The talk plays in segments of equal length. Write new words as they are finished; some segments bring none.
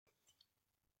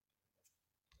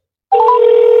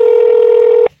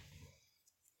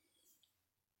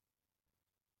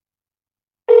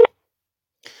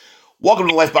Welcome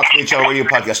to the Lifebox Media Channel Radio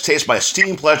Podcast. Today it's my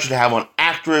esteemed pleasure to have on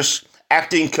actress,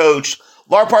 acting coach,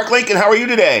 Laura Park Lincoln. How are you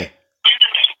today?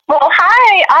 Well,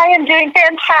 hi. I am doing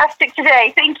fantastic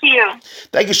today. Thank you.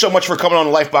 Thank you so much for coming on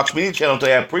the Lifebox Media Channel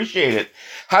today. I appreciate it.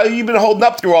 How have you been holding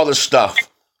up through all this stuff?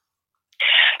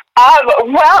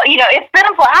 Well, it's been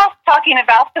a blast talking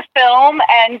about the film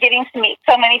and getting to meet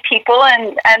so many people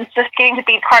and just getting to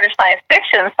be part of science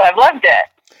fiction. So I've loved it.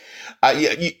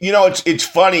 It's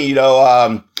funny,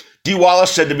 Dee Wallace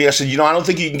said to me, I said, I don't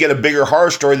think you can get a bigger horror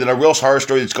story than a real horror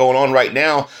story that's going on right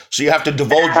now. So you have to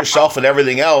divulge yourself in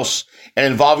everything else and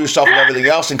involve yourself in everything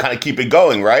else and kind of keep it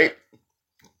going, right?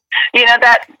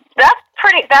 That's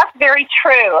very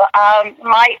true.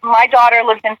 My daughter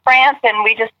lives in France, and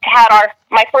we just had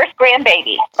my first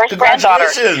grandbaby, granddaughter.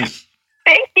 Congratulations.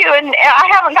 Thank you, and I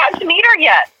haven't gotten to meet her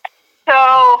yet.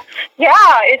 So,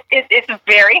 yeah, it's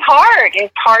very hard.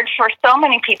 It's hard for so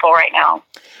many people right now.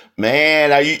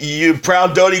 Man, you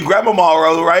proud doting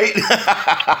grandmama, right?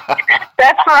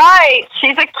 That's right.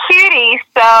 She's a cutie,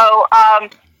 so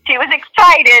she was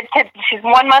excited. She's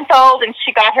 1 month old, and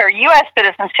she got her U.S.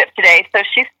 citizenship today. So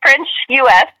she's French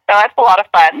U.S., so that's a lot of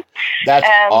fun. That's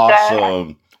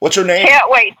awesome. What's her name?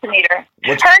 Can't wait to meet her.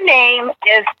 Her name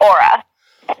is Aura.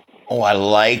 Oh, I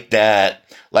like that.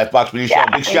 Lifebox Media Show.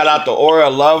 Big shout out to Aura.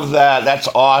 Love that. That's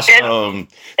awesome.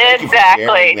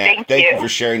 Exactly. Thank you for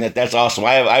sharing that. That's awesome.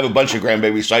 I have a bunch of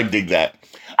grandbabies, so I dig that.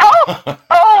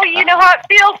 Oh, you know how it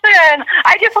feels then.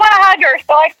 I just want to hug her,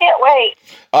 so I can't wait.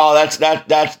 Oh,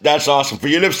 that's awesome. For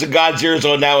your lips to God's ears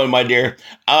on that one, my dear.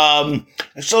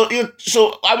 So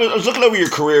I was looking over your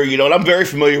career, and I'm very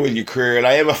familiar with your career, and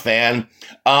I am a fan.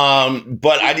 But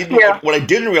what I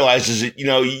didn't realize is that,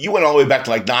 you went all the way back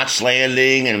to like Knots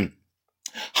Landing and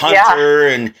Hunter,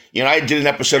 and I did an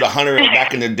episode of Hunter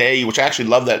back in the day, which I actually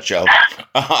love that show.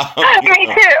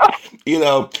 Me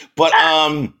too. But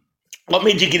what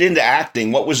made you get into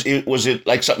acting? What was it? Was it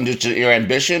like something just your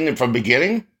ambition from the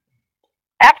beginning?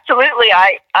 Absolutely.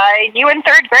 I knew in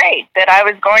third grade that I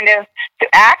was going to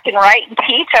act and write and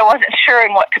teach. I wasn't sure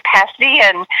in what capacity,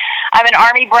 and I'm an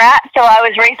Army brat, so I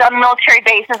was raised on military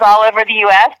bases all over the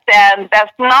U.S., and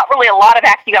that's not really a lot of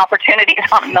acting opportunities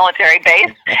on a military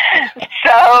base.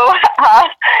 So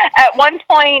at one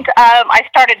point, I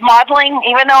started modeling,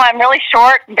 even though I'm really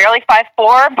short, barely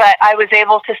 5'4", but I was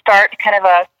able to start kind of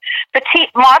a petite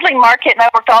modeling market, and I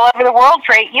worked all over the world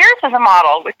for 8 years as a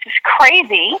model, which is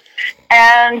crazy.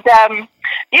 And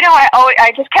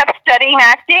I just kept studying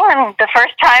acting, and the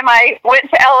first time I went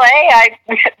to LA,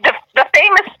 the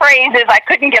famous phrase is I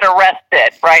couldn't get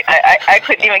arrested, right? I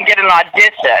couldn't even get an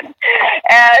audition.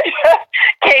 And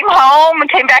came home and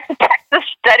came back to Texas,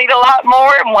 studied a lot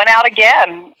more, and went out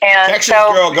again. And Texas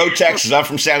girl, go Texas. I'm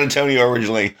from San Antonio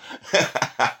originally.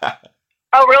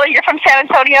 Oh, really? You're from San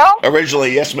Antonio?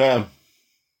 Originally, yes, ma'am.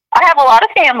 I have a lot of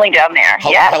family down there.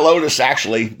 Yes. Helotes,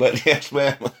 actually, but yes,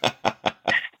 ma'am.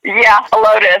 Yeah,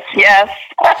 Helotes, yes.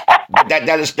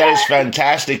 that is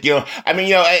fantastic. But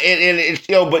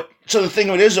so the thing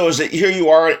of it is, though, is that here you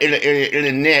are in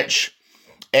a niche,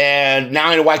 and now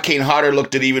I know why Kane Hodder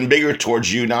looked at even bigger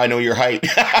towards you. Now I know your height.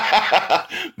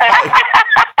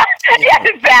 Yeah,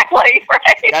 exactly.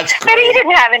 Right. That's great. But he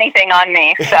didn't have anything on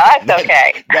me, so that's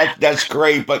okay. That's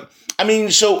great. But I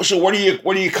mean, so where do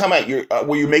you come at?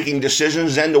 Were you making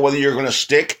decisions then to whether you're going to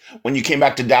stick when you came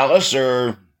back to Dallas,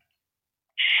 or?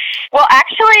 Well,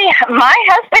 actually, my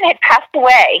husband had passed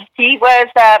away. He was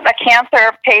a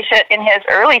cancer patient in his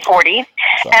early 40s,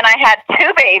 and I had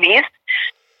 2 babies.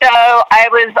 So I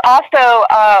was also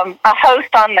a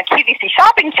host on the QVC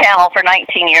shopping channel for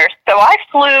 19 years. So I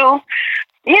flew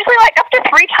usually like up to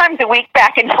 3 times a week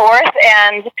back and forth,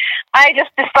 and I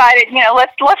just decided,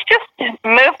 let's just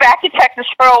move back to Texas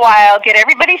for a while, get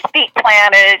everybody's feet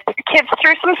planted, get the kids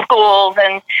through some schools,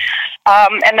 and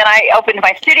then I opened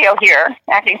my studio here,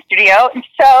 acting studio. And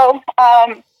so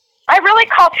I really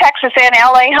call Texas and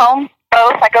LA home,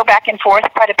 both. I go back and forth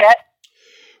quite a bit.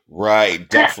 Right,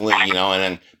 definitely, and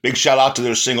then big shout out to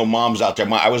those single moms out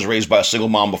there. I was raised by a single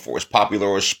mom before it was popular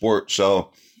or a sport,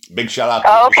 so big shout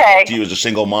out to you as a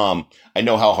single mom. I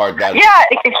know how hard that is. Yeah,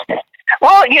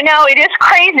 well, it is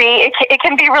crazy. It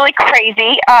can be really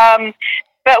crazy,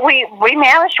 but we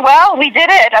managed well. We did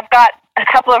it. I've got a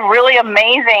couple of really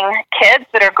amazing kids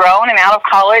that are grown and out of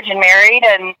college and married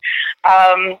and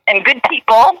good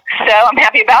people. So I'm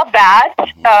happy about that.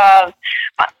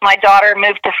 My daughter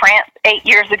moved to France 8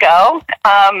 years ago.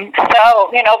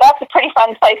 So, that's a pretty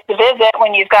fun place to visit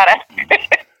when you've got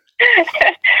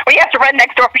Well, you have to run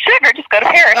next door for sugar. Just go to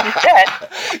Paris instead.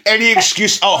 Any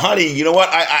excuse. Oh, honey, you know what?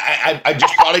 I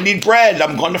just thought I need bread.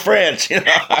 I'm going to France. That's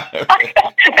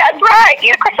right.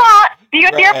 Eat a croissant. See you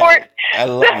at the airport. I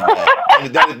love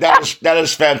that. That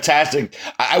is fantastic.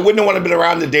 I wouldn't want to have been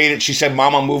around the day that she said,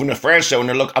 "Mom, I'm moving to France." So,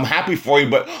 and look, I'm happy for you,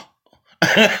 but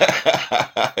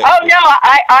Oh no,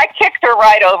 I kicked her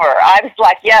right over. I was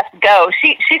like, yes, go.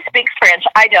 She speaks French.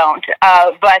 I don't,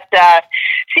 but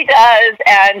she does,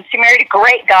 and she married a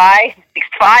great guy who speaks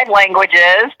 5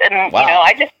 languages, and wow.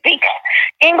 I just speak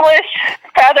English,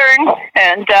 Southern,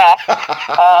 and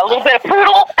a little bit of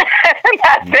poodle, and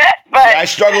that's it. But yeah, I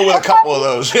struggle with a couple of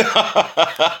those. But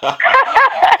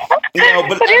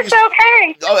it's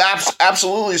okay. Oh,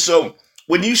 absolutely. So,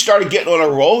 when you started getting on a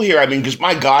roll here, I mean, because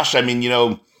my gosh, I mean,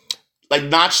 like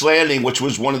Knots Landing, which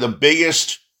was one of the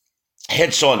biggest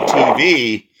hits on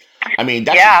TV. I mean,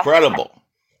 that's incredible.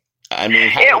 I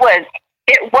mean, it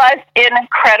was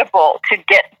incredible to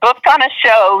get booked on a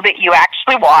show that you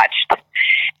actually watched,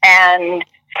 and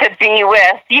to be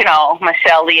with,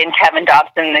 Michelle Lee and Kevin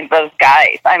Dobson and those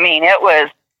guys. I mean, it was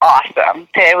awesome.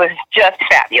 It was just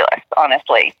fabulous,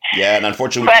 honestly. Yeah, and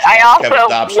unfortunately, but I also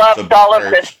loved all of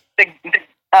this.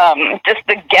 Just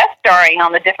the guest starring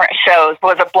on the different shows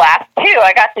was a blast too.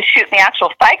 I got to shoot in the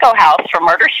actual Psycho House for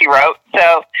Murder, She Wrote.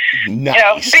 So,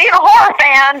 nice. Being a horror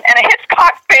fan and a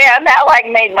Hitchcock fan, that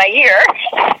made my year.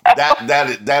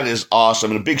 That is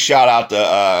awesome, and a big shout out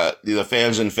to the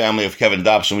fans and family of Kevin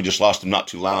Dobson. We just lost him not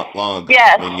too long ago.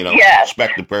 Yes, I mean, yes.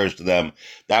 Respect and prayers to them.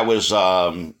 That was,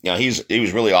 he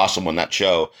was really awesome on that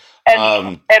show.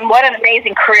 And what an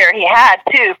amazing career he had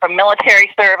too, from military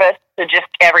service to just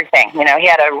everything. He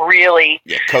had a really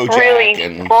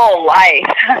full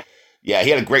life. Yeah, he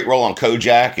had a great role on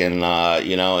Kojak, and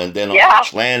and then on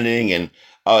Knots Landing, and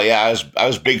I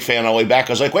was a big fan all the way back.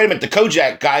 I was like, wait a minute, the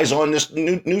Kojak guy's on this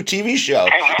new TV show.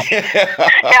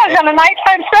 It's on a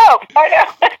nighttime soap. I know.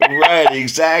 Right,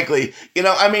 exactly.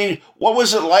 I mean, what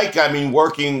was it like? I mean,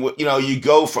 working with, you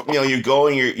go from, you're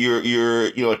going,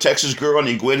 you're a Texas girl, and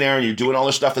you go in there and you're doing all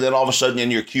this stuff, and then all of a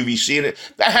sudden you're QVC, and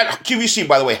QVC,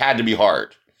 by the way, had to be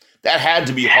hard. That had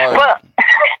to be hard. Well,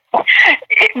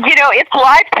 it's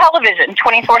live television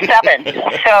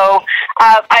 24/7. So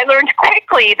I learned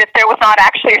quickly that there was not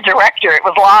actually a director. It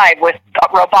was live with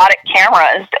robotic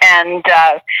cameras and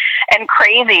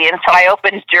crazy. And so I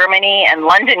opened Germany and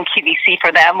London QVC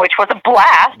for them, which was a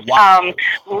blast. Wow.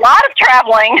 A lot of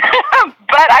traveling,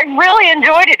 but I really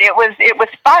enjoyed it. It was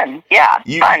fun. Yeah,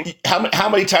 fun. How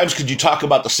many times could you talk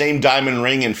about the same diamond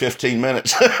ring in 15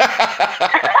 minutes?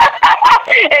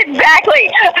 Exactly.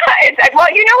 Well,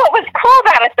 what was cool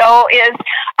about it, though, is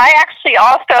I actually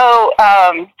also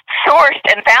sourced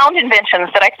and found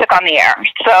inventions that I took on the air.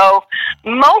 So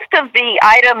most of the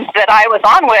items that I was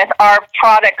on with are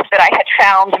products that I had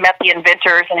found, met the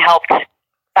inventors, and helped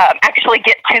actually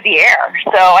get to the air.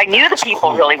 So I knew the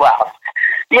people really well.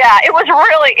 Yeah, it was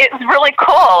really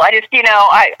cool. I just,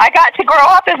 I got to grow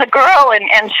up as a girl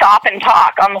and shop and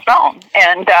talk on the phone.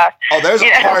 And there's a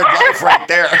hard life right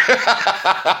there.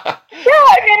 Yeah,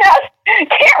 I mean,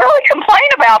 can't really complain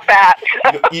about that.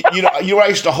 I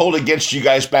used to hold against you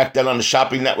guys back then on the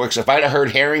shopping networks. If I'd have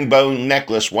heard herringbone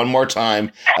necklace one more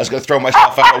time, I was going to throw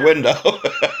myself out the window.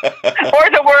 Or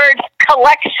the word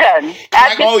collection.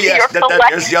 Oh yes,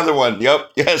 there's the other one.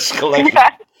 Yep, yes, collection.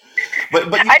 Yeah. But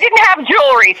I didn't have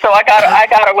jewelry, so I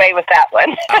got away with that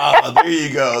one.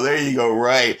 There you go.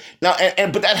 Right now,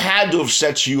 but that had to have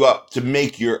set you up to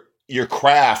make your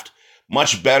craft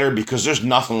much better, because there's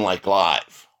nothing like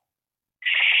live.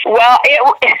 Well, it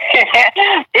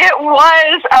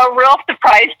was a real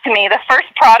surprise to me. The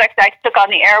first product I took on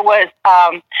the air was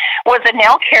a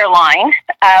nail care line.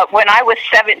 When I was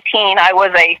 17, I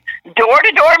was a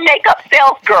door-to-door makeup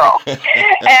sales girl,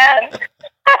 and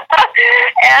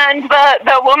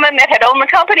the woman that had owned the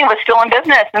company was still in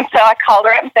business, and so I called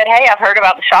her up and said, "Hey, I've heard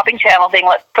about the shopping channel thing.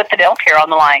 Let's put the nail care on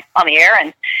the air."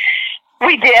 And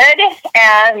we did,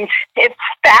 and it's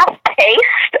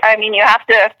fast-paced. I mean, you have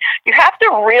to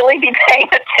really be paying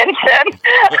attention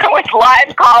with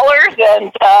live callers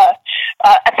and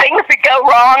things that go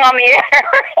wrong on the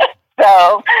air.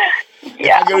 So,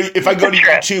 yeah. If I go to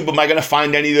YouTube, am I going to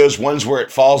find any of those ones where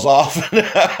it falls off?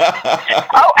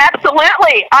 Oh,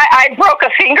 absolutely. I broke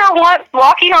a finger once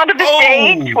walking onto the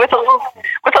stage with a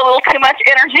little too much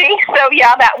energy. So,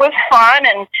 yeah, that was fun.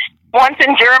 And once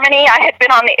in Germany, I had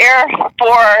been on the air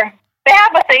they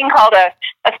have a thing called a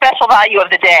special value of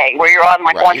the day, where you're on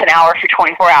once an hour for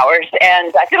 24 hours.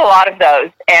 And I did a lot of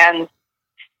those. And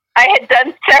I had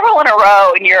done several in a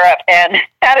row in Europe, and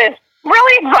that is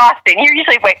really exhausting. You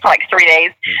usually wait for 3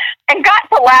 days, and got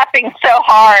to laughing so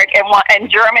hard in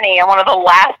Germany. And one of the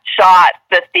last shots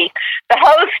that the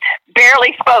host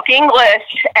barely spoke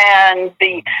English, and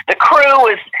the crew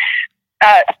was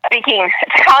speaking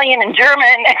Italian and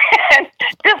German, and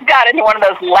just got into one of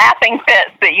those laughing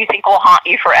fits that you think will haunt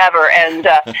you forever, and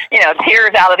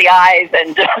tears out of the eyes,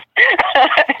 and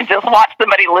just watch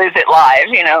somebody lose it live.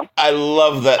 I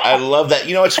love that. I love that.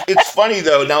 It's funny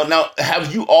though. Now,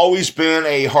 have you always been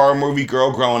a horror movie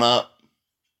girl growing up?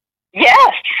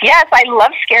 Yes, I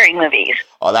love scary movies.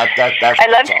 Oh, that's I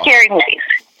love scary movies.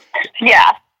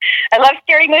 Yeah. I love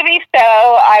scary movies, so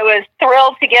I was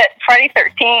thrilled to get Friday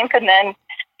 13th, and then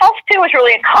House 2 was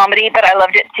really a comedy, but I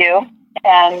loved it too.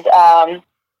 And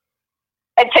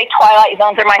I'd say Twilight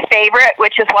Zones are my favorite,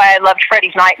 which is why I loved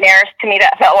Freddy's Nightmares. To me,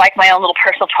 that felt like my own little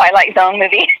personal Twilight Zone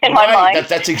movie in my mind.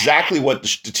 That's exactly what the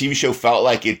TV show felt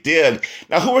like it did.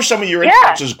 Now, who were some of your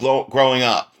influences growing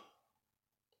up?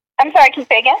 I'm sorry, can you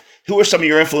say again? Who were some of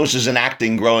your influences in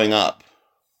acting growing up?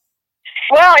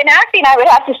 Well, in acting, I would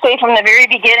have to say from the very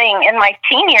beginning, in my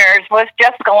teen years, was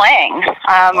Jessica Lange.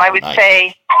 I would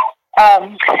say,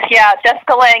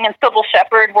 Jessica Lange and Sybil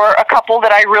Shepherd were a couple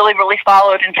that I really, really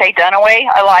followed, and Faye Dunaway.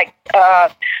 I liked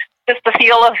just the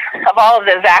feel of all of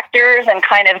those actors, and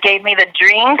kind of gave me the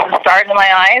dreams, the stars in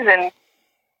my eyes,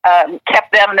 and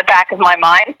kept them in the back of my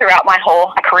mind throughout my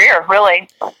whole career, really.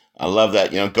 I love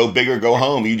that. Go big or go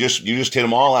home. You just hit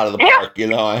them all out of the park.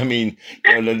 I mean,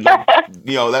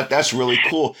 that's really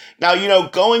cool. Now,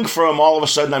 going from all of a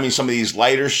sudden, some of these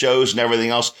lighter shows and everything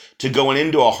else to going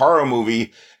into a horror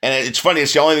movie. And it's funny.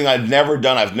 It's the only thing I've never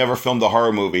done. I've never filmed a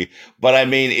horror movie, but I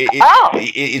mean,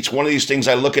 it's one of these things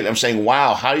I look at and I'm saying,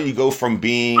 wow, how do you go from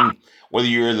being, whether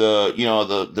you're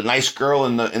the nice girl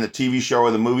in the TV show or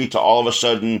the movie, to all of a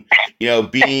sudden,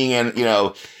 being and,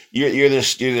 You're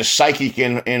this psychic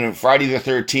in Friday the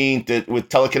 13th with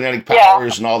telekinetic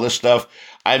powers and all this stuff.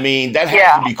 I mean, that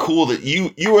has to be cool that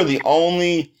you are the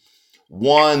only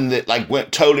one that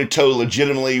went toe to toe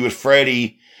legitimately with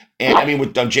Freddy, and I mean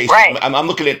with Jason. Right. I'm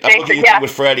looking at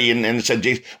with Freddy and it said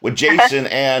Jason, with Jason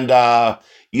and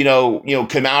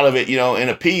come out of it in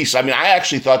a piece. I mean, I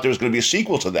actually thought there was going to be a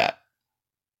sequel to that.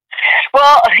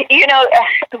 Well,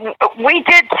 we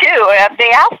did too.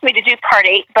 They asked me to do part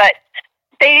 8, but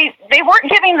they weren't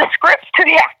giving the scripts to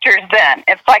the actors then.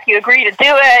 It's like you agree to do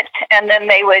it, and then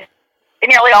they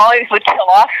nearly always would kill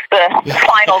off the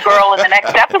final girl in the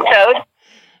next episode.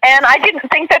 And I didn't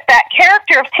think that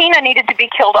character of Tina needed to be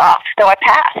killed off, so I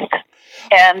passed.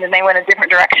 And then they went a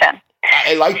different direction.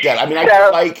 I like that. I mean,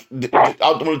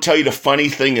 I'm going to tell you the funny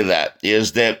thing of that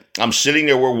is that I'm sitting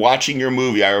there, we're watching your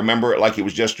movie. I remember it like it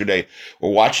was yesterday.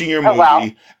 We're watching your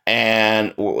movie,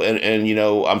 and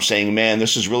I'm saying, man,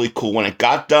 this is really cool. When it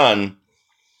got done,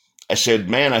 I said,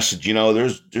 there's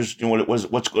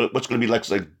what's going to be like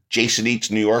Jason Eats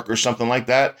New York or something like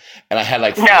that. And I had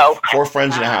four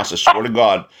friends in the house, I swear to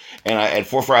God. And I had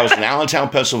I was in Allentown,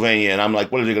 Pennsylvania, and I'm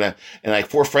like, what are they going to, and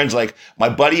four friends, my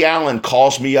buddy Alan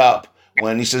calls me up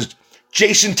when he says,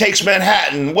 Jason Takes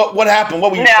Manhattan. What happened?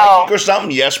 What were you psychic or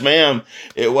something? Yes, ma'am.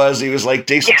 He was like,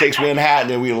 Jason Takes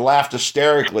Manhattan, and we laughed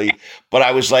hysterically. But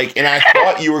I was like, and I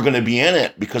thought you were going to be in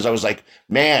it because I was like,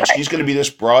 man, she's going to be this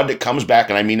broad that comes back,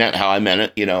 and I mean that how I meant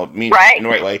it, in the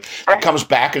right way. It comes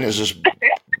back and is this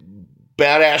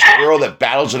badass girl that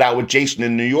battles it out with Jason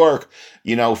in New York,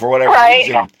 for whatever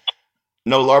reason.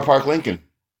 No, Laura Park Lincoln.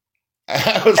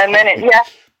 It was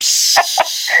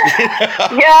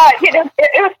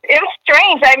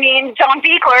strange. I mean, John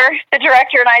Buechler, the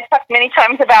director, and I talked many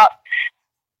times about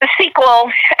the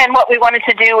sequel and what we wanted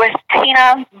to do with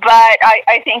Tina, but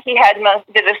I think he had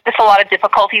there's just a lot of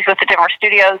difficulties with the different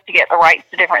studios to get the rights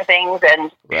to different things,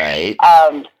 and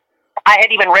I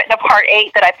had even written a part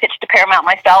 8 that I pitched to Paramount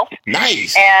myself.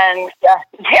 Nice. And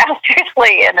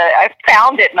seriously, and I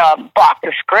found it in a box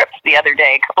of scripts the other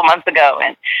day, a couple months ago,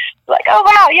 and like, oh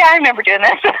wow, yeah, I remember doing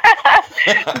this.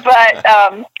 But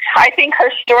I think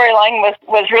her storyline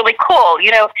was really cool.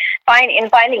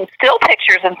 Finding still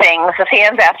pictures and things, if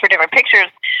fans ask for different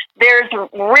pictures, there's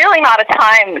really not a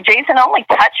time. Jason only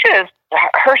touches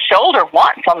her shoulder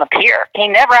once on the pier. He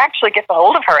never actually gets a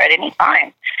hold of her at any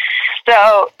time.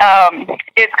 So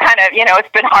it's kind of, it's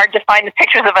been hard to find the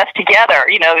pictures of us together.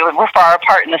 We're far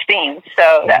apart in the scenes.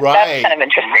 So that's kind of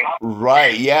interesting.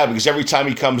 Right. Yeah. Because every time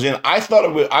he comes in, I thought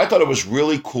it was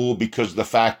really cool because of the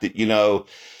fact that,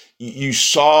 you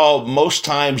saw most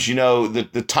times,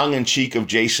 the tongue in cheek of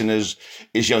Jason is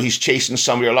he's chasing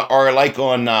somebody or like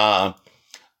on,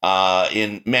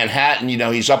 in Manhattan,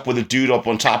 he's up with a dude up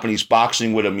on top and he's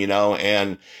boxing with him,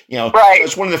 and,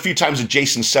 it's one of the few times that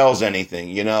Jason sells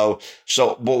anything,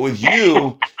 so, but with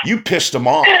you pissed him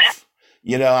off,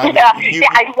 and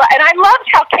I loved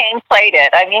how Kane played it.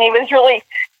 I mean, he was really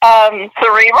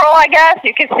cerebral, I guess.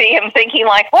 You could see him thinking,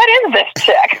 like, what is this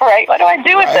chick, right? What do I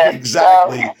do with this?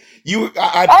 Exactly. So,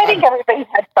 I think everybody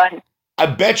had fun. I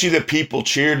bet you that people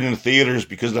cheered in the theaters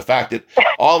because of the fact that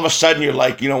all of a sudden you're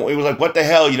like, it was like, what the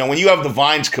hell? When you have the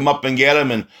vines come up and get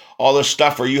them and all this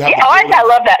stuff, or you have. Yeah, I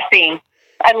love that scene.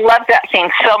 I love that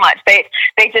scene so much. They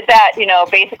did that,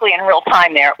 basically in real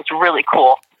time there. It was really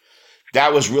cool.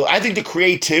 That was real. I think the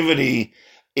creativity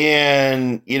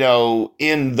in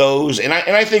those, and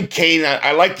I think Kane,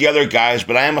 I like the other guys,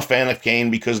 but I am a fan of Kane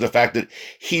because of the fact that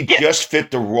he just fit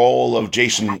the role of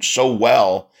Jason so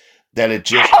well. That it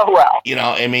just,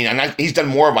 he's done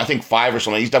more of them, I think 5 or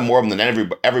something. He's done more of them than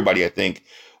everybody, I think.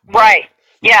 But right.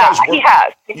 Yeah, he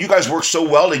has. You guys work so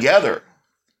well together.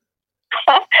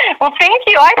 Well, thank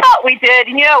you. I thought we did.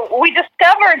 We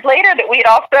discovered later that we had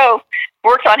also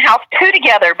worked on House 2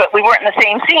 together, but we weren't in the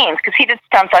same scenes because he did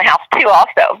stunts on House 2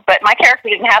 also. But my character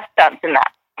didn't have stunts in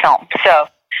that film. So.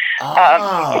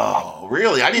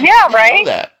 Really? I didn't know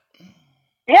that.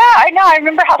 Yeah, I know. I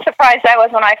remember how surprised I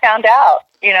was when I found out.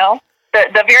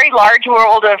 The very large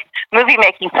world of movie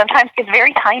making sometimes gets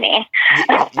very tiny.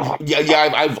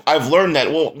 Yeah. I've learned that.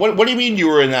 Well, what do you mean you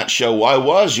were in that show? I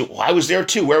was there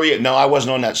too. Where were you? No, I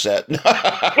wasn't on that set.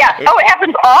 Yeah. Oh, it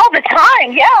happens all the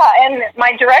time. Yeah, and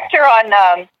my director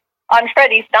on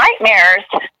Freddy's Nightmares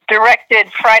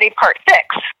directed Friday Part 6.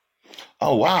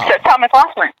 Oh wow. So Tom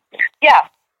McLaughlin. Yeah.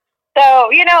 So,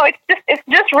 it's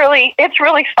just really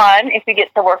fun if you get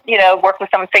to work with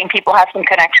some same people, have some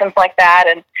connections like that.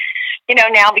 And,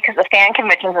 now because of fan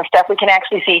conventions and stuff, we can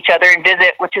actually see each other and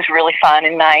visit, which is really fun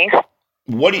and nice.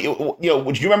 What do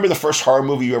would you remember the first horror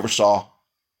movie you ever saw?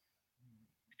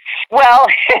 Well,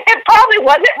 it probably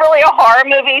wasn't really a horror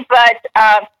movie, but,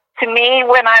 to me,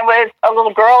 when I was a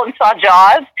little girl and saw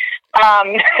Jaws,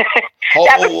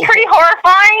 that was pretty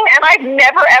horrifying, and I've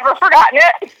never, ever forgotten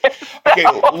it. Okay,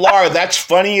 Laura, that's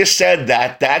funny you said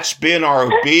that. That's been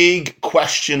our big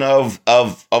question of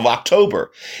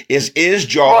October. Is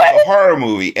Jaws a horror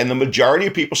movie? And the majority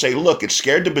of people say, look, it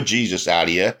scared the bejesus out of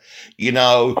you.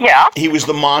 He was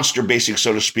the monster, basically,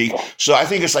 so to speak. So I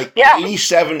think it's like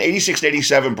 86 to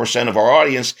 87% of our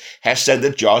audience has said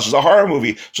that Jaws is a horror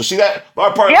movie. So see that?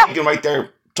 Our part thinking right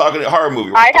there, talking a horror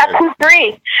movie. Right I have to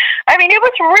agree. I mean, it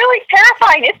was really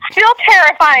terrifying. It's still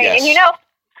terrifying. Yes. And,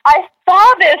 I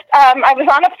saw this, I was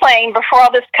on a plane before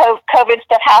all this COVID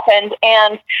stuff happened,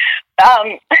 and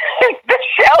the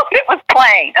show that was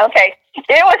playing, okay,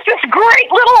 it was this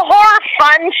great little horror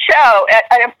fun show.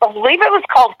 I believe it was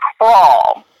called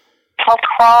Crawl. It's called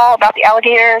Crawl, about the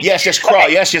alligators. Yes, Crawl.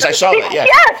 Okay. Yes, I saw that, yes.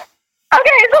 Yes.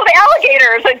 Okay, so the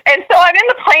alligators, and so I'm in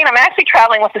the plane. I'm actually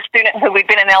traveling with a student who we've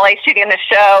been in LA shooting the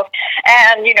show,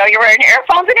 and you're wearing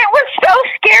earphones, and it was so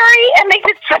scary, and they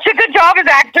did such a good job as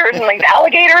actors, and these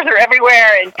alligators are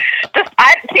everywhere, and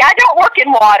I don't work in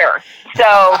water, so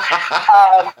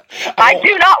I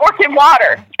do not work in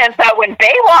water, and so when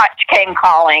Baywatch came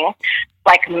calling,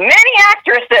 like many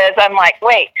actresses, I'm like,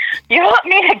 wait, you want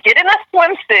me to get in a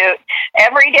swimsuit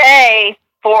every day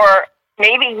for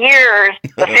maybe years,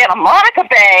 the Santa Monica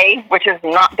Bay, which is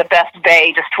not the best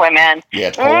bay to swim in.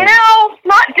 Yeah, totally. No,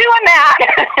 not doing that.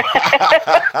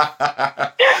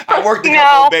 I worked in a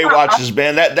couple of Baywatches,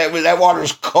 man. That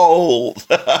water's cold.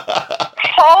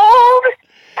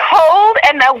 cold,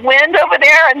 and the wind over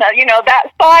there, and that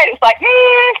side. It's like, no,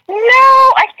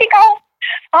 I think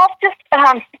I'll just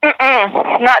not.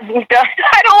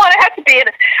 I don't want to have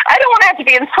to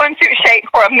be in swimsuit shape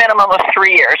for a minimum of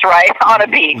 3 years, right, on a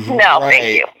beach. No, right.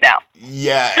 Thank you. No.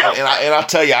 Yeah, and I'll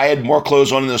tell you, I had more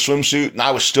clothes on in the swimsuit, and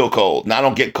I was still cold. And I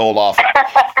don't get cold often.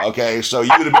 Okay, so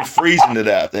you would have been freezing to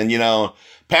death. And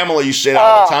Pamela used to say that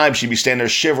all the time. She'd be standing there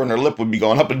shivering, her lip would be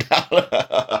going up and down.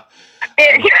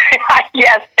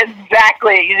 Yes,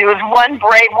 exactly. It was one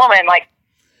brave woman, like.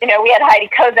 We had Heidi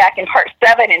Kozak in Part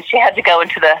 7, and she had to go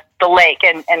into the lake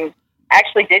and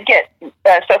actually did get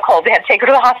so cold they had to take her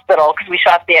to the hospital because we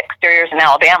shot the exteriors in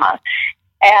Alabama.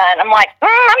 And I'm like,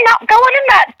 I'm not going in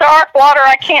that dark water.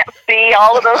 I can't see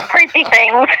all of those creepy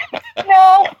things.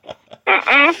 No.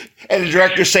 Mm-mm. And the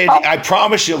director saying, I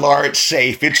promise you, Laura, it's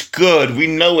safe. It's good. We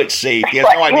know it's safe. You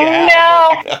have no idea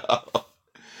how.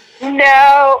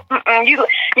 No, you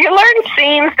learn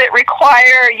scenes that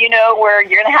require, where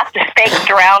you're going to have to fake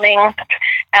drowning. And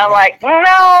I'm like,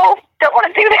 no, don't want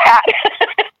to do that.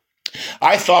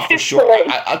 I thought for sure,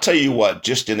 I'll tell you what,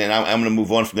 and then I'm going to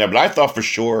move on from there, but I thought for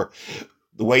sure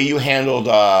the way you handled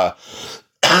the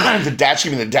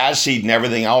dad seat and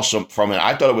everything else from it,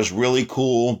 I thought it was really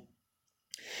cool.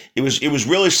 It was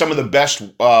really some of the best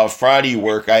Friday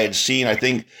work I had seen. I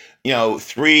think,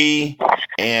 3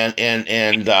 and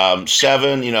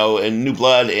 7, and New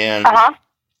Blood and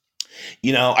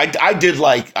I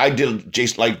did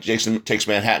Jason Takes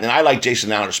Manhattan, and I like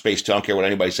Jason Outer Space too. I don't care what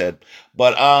anybody said,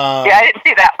 but yeah, I didn't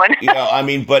see that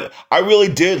one. but I really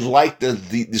did like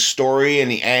the story and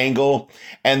the angle,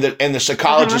 and the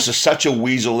psychologist is such a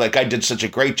weasel. That guy did such a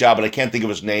great job, and I can't think of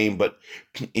his name, but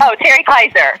Terry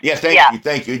Kaiser. Yeah,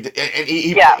 thank you. And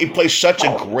he plays such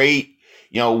a great,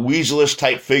 weaselish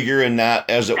type figure in that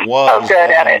as it was. So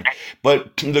good at it.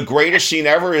 But the greatest scene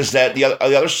ever is that the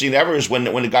other scene ever is when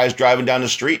the guy's driving down the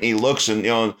street and he looks and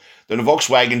the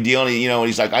Volkswagen deal and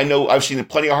he's like, I know, I've seen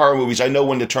plenty of horror movies. I know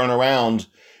when to turn around.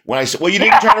 When I said, well, you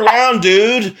didn't turn around,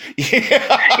 dude.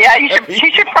 Yeah, you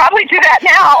should probably do that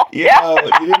now. Yeah,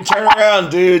 you didn't turn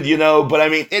around, dude. But I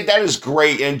mean, that is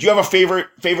great. And do you have a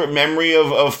favorite memory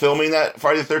of filming that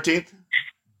Friday the 13th?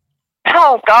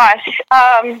 Oh gosh.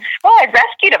 Well, I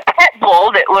rescued a pit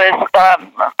bull that was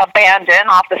abandoned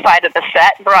off the side of the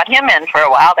set and brought him in for a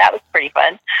while. That was pretty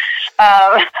fun.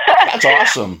 That's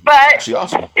awesome. But That's actually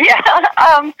awesome. Yeah,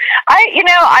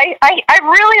 I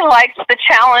really liked the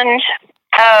challenge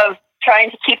of trying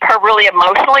to keep her really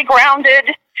emotionally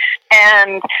grounded,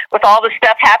 and with all the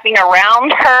stuff happening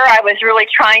around her, I was really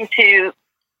trying to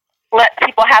let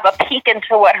people have a peek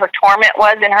into what her torment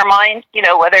was in her mind,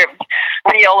 whether it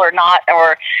was real or not,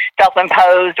 or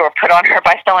self-imposed or put on her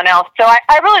by someone else. So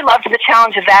I really loved the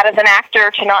challenge of that as an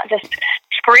actor, to not just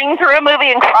scream through a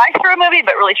movie and cry through a movie,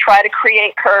 but really try to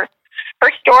create her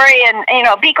story. And,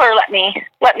 Beekler let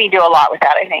me do a lot with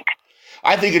that, I think.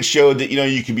 I think it showed that,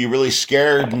 you can be really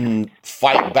scared and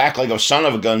fight back like a son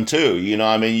of a gun too.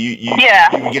 I mean, you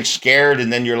get scared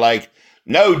and then you're like,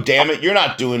 no, damn it, you're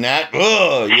not doing that.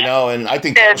 Ugh, and I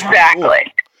think that's exactly.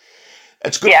 Cool.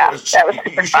 That's good. Yeah, that was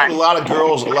super fun. A lot of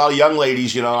girls, a lot of young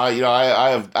ladies.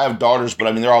 I have daughters, but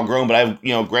I mean they're all grown. But I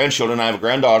have grandchildren. I have a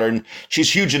granddaughter, and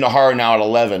she's huge into horror now at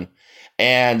 11.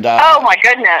 And oh my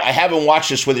goodness, I haven't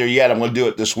watched this with her yet. I'm going to do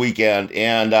it this weekend,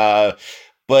 and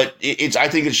but I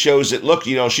think it shows that, look,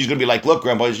 she's going to be like, look,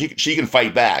 Grandpa, she can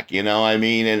fight back, I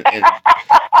mean, and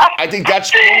I think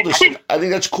that's cool. I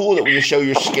think that's cool that when you show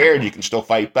you're scared, you can still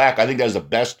fight back. I think that's the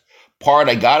best part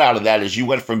I got out of that, is you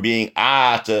went from being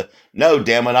to no,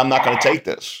 damn it, I'm not going to take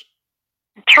this.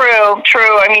 True.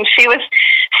 I mean, she was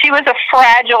a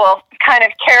fragile kind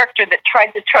of character that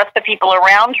tried to trust the people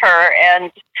around her,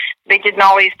 and they didn't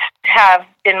always have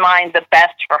in mind the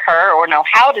best for her or know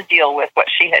how to deal with what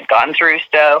she had gone through.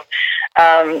 So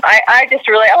I just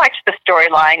really, I liked the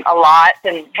storyline a lot,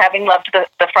 and having loved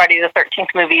the Friday the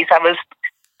 13th movies, I was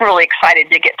really excited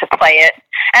to get to play it.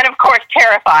 And of course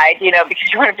terrified,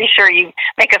 because you want to be sure you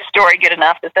make a story good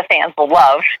enough that the fans will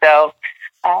love. So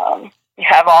you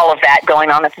have all of that going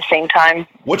on at the same time.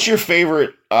 What's your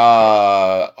favorite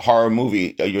horror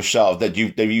movie yourself that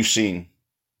you've seen?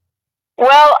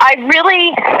 Well, I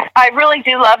really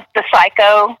do love the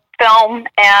Psycho film,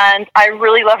 and I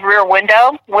really love Rear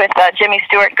Window with Jimmy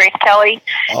Stewart, Grace Kelly.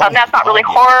 That's not really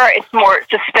horror; it's more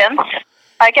suspense,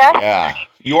 I guess. Yeah,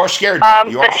 you are scared.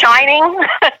 The Shining.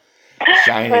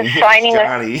 Shining. Shining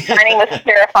was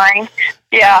terrifying.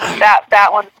 Yeah, that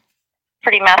one's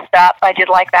pretty messed up. I did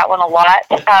like that one a lot,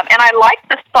 and I like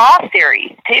the Saw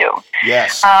series too.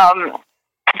 Yes.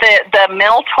 The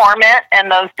mental torment and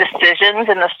those decisions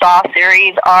in the Saw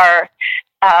series are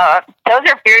those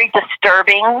are very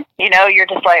disturbing. You're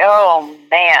just like, oh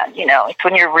man, it's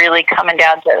when you're really coming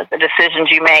down to the decisions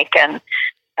you make and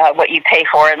what you pay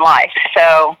for in life.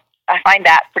 So I find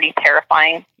that pretty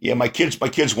terrifying. Yeah, my kids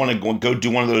want to go do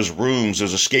one of those rooms,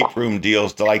 those escape room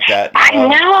deals, to like that. I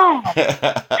know.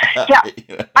 Yeah,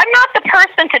 I'm not the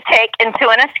person to take into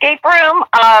an escape room.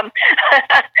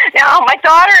 Now, my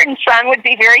daughter and son would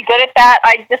be very good at that.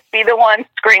 I'd just be the one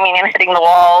screaming and hitting the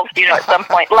walls. At some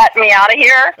point, let me out of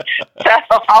here.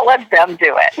 So I'll let them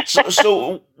do it.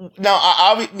 So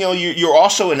now, you're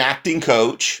also an acting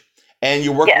coach. And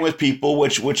you're working with people,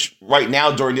 which right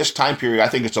now during this time period, I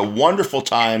think it's a wonderful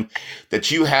time that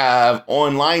you have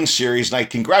online series. And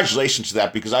congratulations to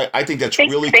that, because I think that's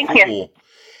really cool. You.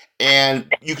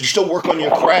 And you can still work on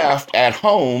your craft at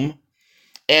home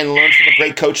and learn from a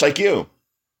great coach like you.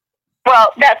 Well,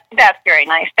 that's very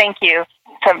nice. Thank you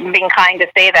for being kind to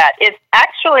say that. It's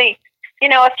actually,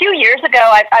 a few years ago,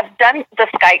 I've done the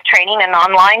Skype training and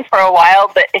online for a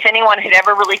while, but if anyone had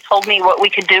ever really told me what we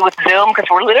could do with Zoom, because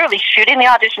we're literally shooting the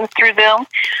auditions through Zoom,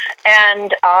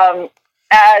 and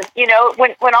as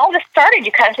when all this started,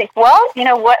 you kind of think, well,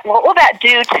 what will that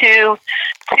do to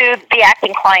the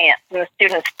acting clients and the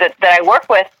students that I work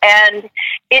with? And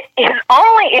it has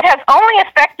only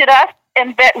affected us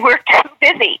in that we're too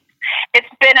busy. it's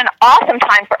been an awesome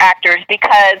time for actors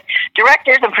because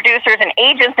directors and producers and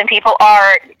agents and people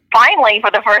are finally, for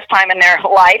the first time in their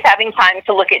life, having time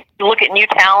to look at new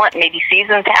talent, maybe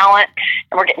seasoned talent,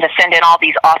 and we're getting to send in all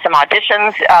these awesome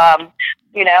auditions.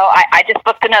 I just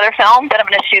booked another film that I'm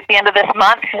going to shoot the end of this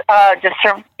month, just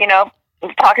from,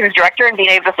 talking to the director and being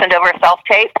able to send over a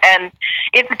self-tape. And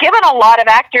it's given a lot of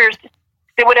actors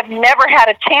that would have never had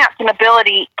a chance and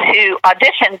ability to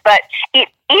audition. But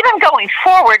even going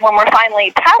forward, when we're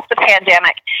finally past the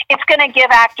pandemic, it's going to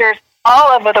give actors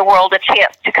all over the world a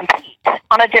chance to compete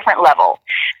on a different level.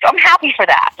 So I'm happy for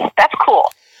that. That's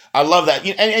cool. I love that.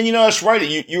 And that's right.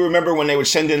 You remember when they would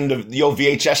send in the old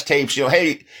VHS tapes,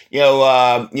 hey,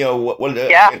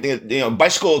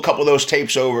 bicycle a couple of those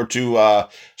tapes over to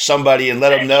somebody and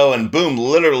let them know, and boom,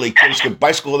 literally kids could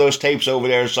bicycle those tapes over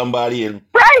there to somebody, and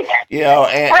right.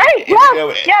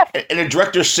 And the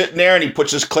director's sitting there and he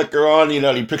puts his clicker on,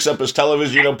 he picks up his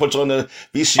television, puts on the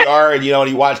VCR, and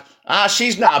he watches,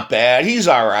 she's not bad, he's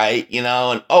all right, and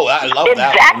I love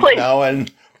that one,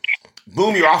 and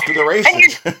boom, you're off to the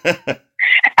races.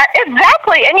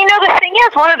 Exactly. And the thing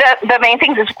is, one of the main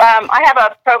things is I have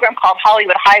a program called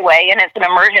Hollywood Highway, and it's an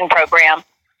immersion program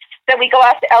that we go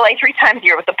out to LA 3 times a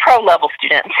year with the pro level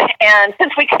students. And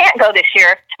since we can't go this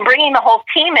year, I'm bringing the whole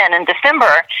team in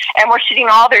December, and we're shooting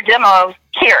all their demos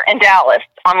here in Dallas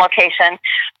on location.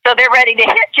 So they're ready to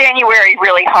hit January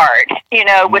really hard,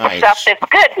 with nice. stuff that's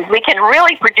good, because we can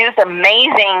really produce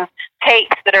amazing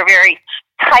takes that are very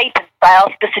type and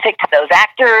style specific to those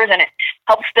actors, and it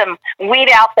helps them weed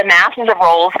out the masses of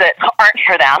roles that aren't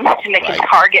for them to make them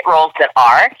target roles that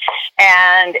are.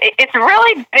 And it's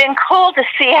really been cool to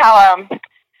see how,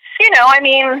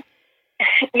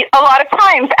 a lot of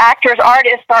times actors,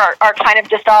 artists are kind of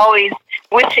just always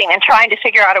wishing and trying to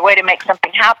figure out a way to make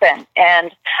something happen.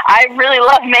 And I really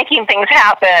love making things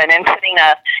happen and putting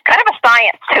a kind of a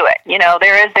science to it.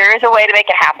 There is a way to make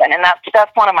it happen, and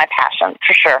that's one of my passions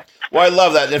for sure. Well, I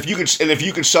love that. And if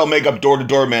you could sell makeup door to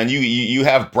door, man, you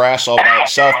have brass all by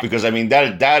itself, because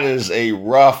that is a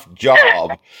rough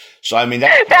job. So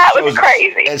that was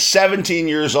crazy. At 17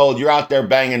 years old, you're out there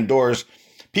banging doors.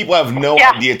 People have no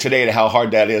idea today to how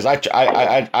hard that is. I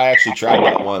actually tried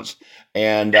that once,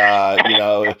 and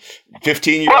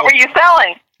 15-year-old. What were you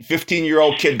selling?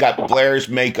 15-year-old kid got Blair's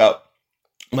makeup.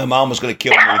 My mom was going to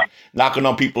kill me, knocking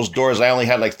on people's doors. I only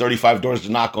had like 35 doors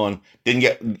to knock on.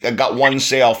 I got one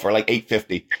sale for like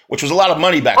 $850, which was a lot of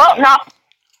money back then.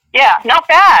 Not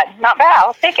bad.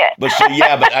 I'll take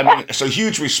it. So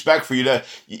huge respect for you.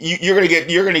 You're gonna get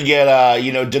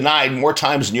denied more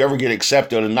times than you ever get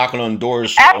accepted, and knocking on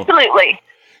doors. So, absolutely.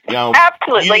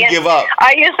 Absolutely. You didn't give up.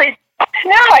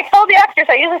 I told the actors,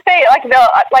 I usually say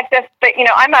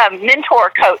I'm a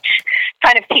mentor coach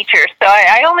kind of teacher. So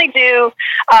I only do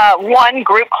one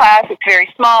group class. It's very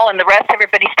small, and the rest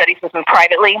everybody studies with me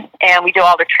privately, and we do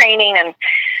all the training. And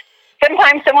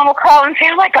sometimes someone will call and say,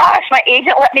 "Oh my gosh, my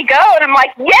agent let me go," and I'm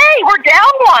like, "Yay, we're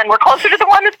down one. We're closer to the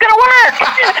one that's going to work."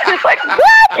 It's like,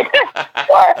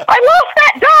 what? I lost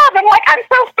that job. I'm like, I'm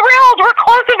so thrilled. We're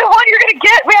closer to the one you're going to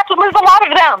get. We have to lose a lot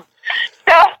of them.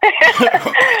 So.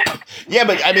 Yeah,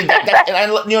 but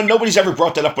nobody's ever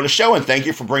brought that up on the show, and thank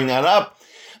you for bringing that up.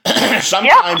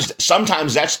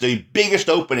 Sometimes that's the biggest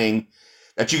opening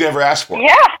that you could ever ask for.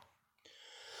 Yeah,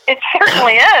 it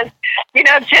certainly is.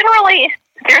 Generally,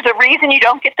 there's a reason you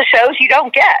don't get the shows you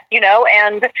don't get,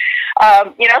 and,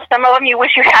 some of them you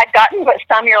wish you had gotten, but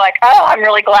some you're like, oh, I'm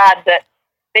really glad that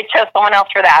they chose someone else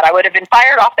for that. I would have been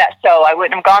fired off that show. I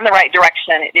wouldn't have gone the right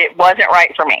direction. It wasn't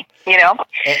right for me, And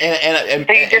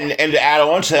to add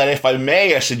on to that, if I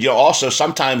may, I said, also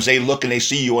sometimes they look and they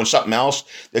see you on something else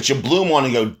that you bloom on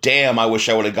and go, damn, I wish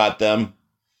I would have got them.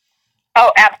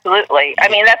 Oh, absolutely. I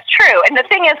mean, that's true. And the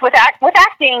thing is with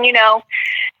acting, in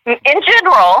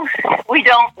general, we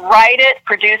don't write it,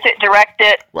 produce it, direct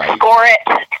it, score it,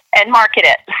 and market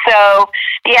it. So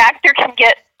the actor can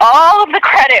get all of the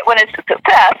credit when it's a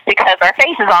success because our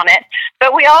face is on it,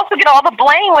 but we also get all the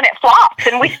blame when it flops,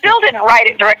 and we still didn't write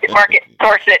it, direct it, market,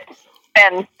 source it,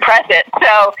 and press it.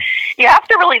 So you have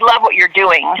to really love what you're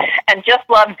doing and just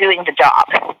love doing the job.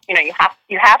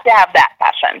 You have to have that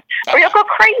passion, or you'll go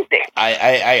crazy.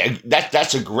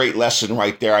 That's a great lesson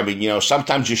right there. I mean,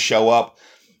 sometimes you show up,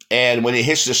 and when it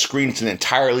hits the screen, it's an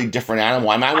entirely different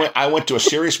animal. I went to a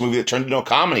serious movie that turned into a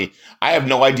comedy. I have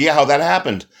no idea how that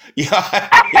happened.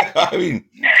 I mean,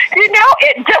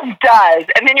 it just does,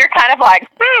 and then you're kind of like,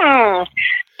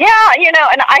 yeah,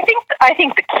 and I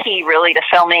think the key really to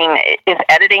filming is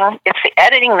editing. It's the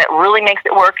editing that really makes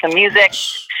it work. The music,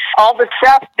 all the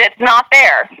stuff that's not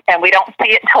there, and we don't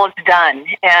see it until it's done.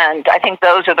 And I think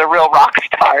those are the real rock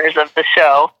stars of the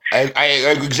show.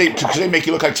 Because they make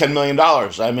you look like $10 million.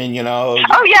 I mean, Oh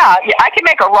yeah, I can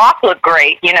make a rock look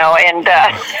great, and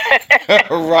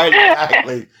right,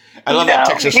 exactly. I love that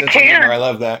Texas sense of humor. I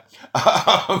love that.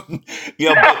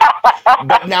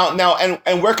 But now,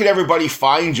 and where could everybody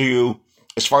find you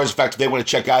as far as the fact that they want to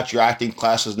check out your acting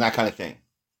classes and that kind of thing?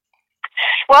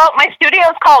 Well, my studio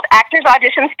is called Actors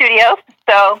Audition Studios,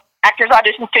 so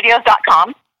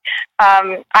actorsauditionstudios.com.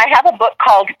 I have a book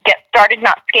called Get Started,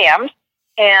 Not Scammed,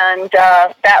 and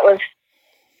that was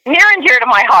near and dear to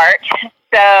my heart.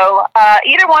 So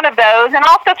either one of those, and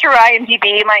also through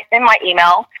IMDb in my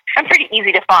email. I'm pretty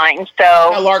easy to find. So,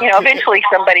 now, Lark, eventually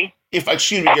somebody... If I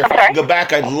go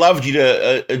back, I'd love you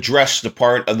to address the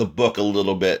part of the book a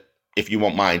little bit, if you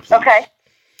won't mind, please. Okay.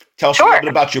 Tell us a little bit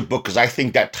about your book, because I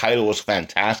think that title is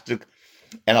fantastic.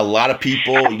 And a lot of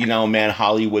people,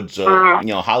 Hollywood's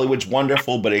Hollywood's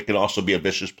wonderful, but it can also be a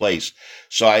vicious place.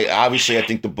 So I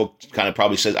think the book kind of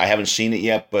probably says, I haven't seen it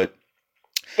yet, but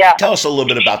tell us a little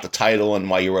bit about the title and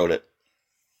why you wrote it.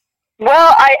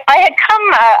 Well, I had come.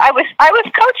 I was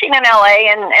coaching in LA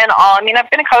and all. I mean,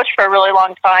 I've been a coach for a really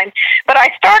long time, but I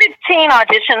started seeing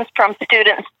auditions from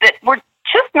students that were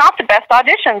just not the best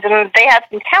auditions, and they had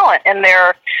some talent, and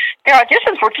their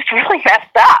auditions were just really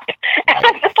messed up. And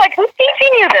I'm just like, who's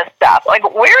teaching you this stuff? Like,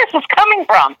 where is this coming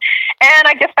from? And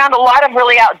I just found a lot of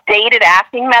really outdated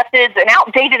acting methods and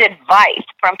outdated advice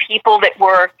from people that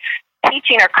were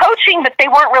teaching or coaching, but they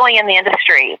weren't really in the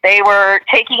industry. They were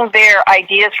taking their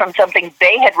ideas from something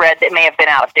they had read that may have been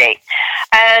out of date.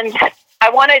 And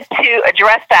I wanted to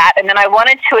address that, and then I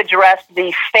wanted to address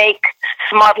the fake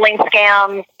modeling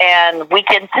scams and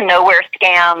weekend to nowhere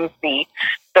scams,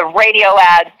 the radio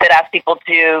ads that ask people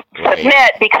to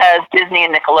submit because Disney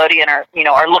and Nickelodeon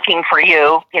are looking for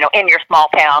you, in your small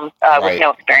town with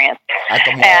no experience. At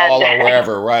the mall or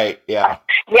wherever, right? Yeah.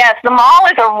 Yes, the mall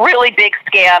is a really big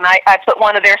scam. I put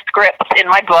one of their scripts in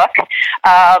my book,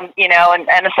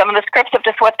 and some of the scripts of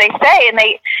just what they say, and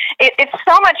it's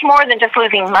so much more than just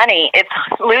losing money. It's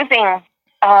losing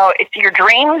it's your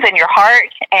dreams and your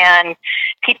heart, and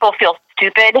people feel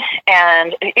stupid,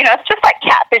 and it's just like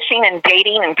catfishing and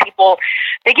dating, and people,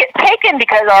 they get taken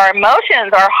because our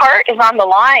emotions, our heart is on the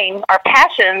line, our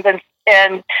passions,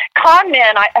 and con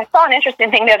men, I saw an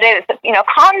interesting thing the other day that,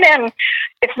 con men,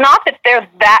 it's not that they're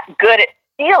that good at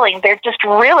stealing, they're just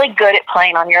really good at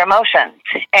playing on your emotions.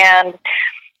 And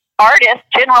artists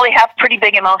generally have pretty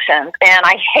big emotions, and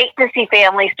I hate to see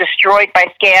families destroyed by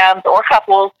scams or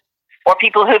couples or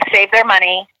people who've saved their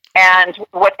money, and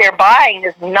what they're buying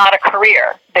is not a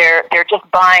career. They're just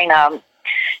buying a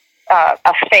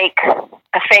fake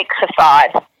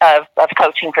facade of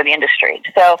coaching for the industry.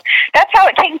 So that's how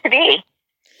it came to be.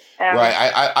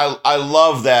 Right. I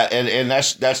love that, and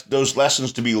that's those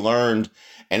lessons to be learned.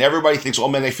 And everybody thinks, oh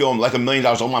man, they feel like $1 million.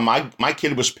 Oh my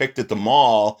kid was picked at the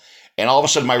mall. And all of a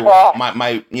sudden,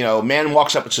 my man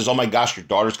walks up and says, "Oh my gosh, your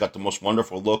daughter's got the most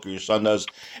wonderful look, or your son does."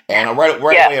 And right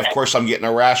away, of course, I'm getting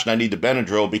a rash, and I need the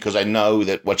Benadryl because I know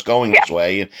that what's going this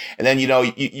way. And then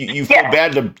you feel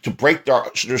bad to break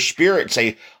their spirit and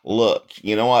say, "Look,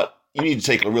 you know what? You need to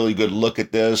take a really good look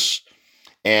at this,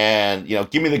 and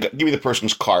give me the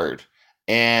person's card."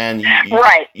 And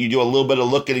you do a little bit of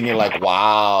looking, and you're like,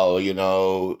 "Wow, And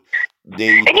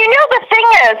the thing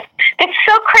is, it's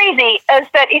so crazy, is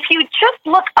that if you just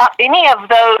look up any of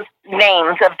those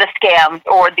names of the scams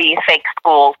or the fake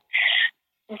schools,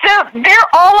 they're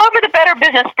all over the Better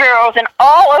Business Bureaus and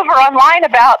all over online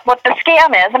about what the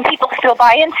scam is, and people still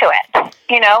buy into it.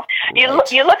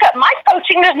 You look up my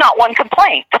coaching, there's not one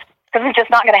complaint, because we're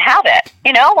just not going to have it.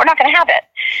 We're not going to have it.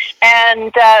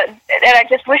 And I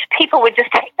just wish people would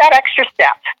just take that extra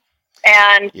step.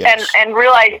 And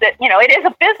realize that, it is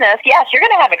a business. Yes, you're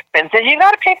going to have expenses. You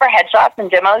got to pay for headshots and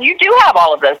demos. You do have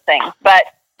all of those things. But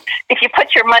if you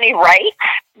put your money right,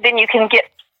 then you can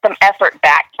get some effort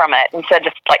back from it instead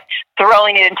of just like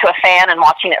throwing it into a fan and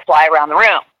watching it fly around the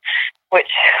room,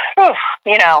 which,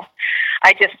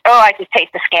 I just hate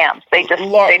the scams. They just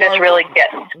really get.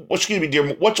 Excuse me,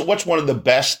 dear. What's one of the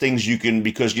best things you can,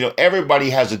 because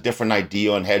everybody has a different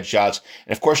idea on headshots,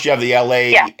 and of course you have the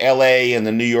LA and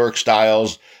the New York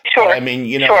styles. Sure. But, I mean,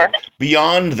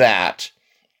 beyond that,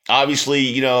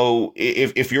 obviously,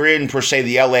 if you're in per se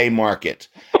the LA market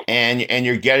and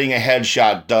you're getting a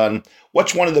headshot done,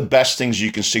 what's one of the best things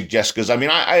you can suggest? Because I mean,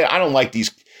 I don't like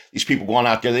these people going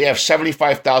out there. They have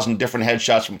 75,000 different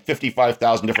headshots from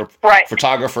 55,000 different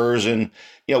photographers. And,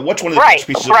 what's one of the best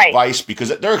pieces of advice? Because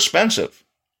they're expensive.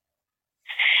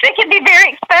 They can be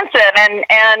very expensive, and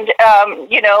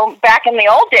back in the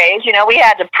old days, we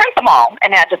had to print them all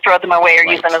and had to throw them away or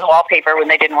use them as wallpaper when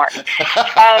they didn't work.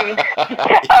 And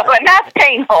that's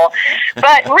painful.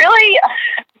 But really,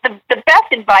 the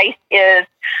best advice is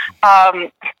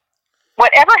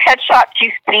whatever headshots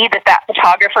you see that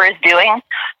photographer is doing,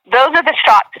 those are the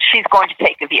shots that she's going to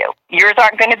take of you. Yours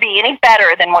aren't going to be any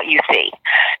better than what you see.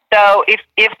 So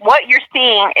if what you're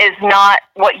seeing is not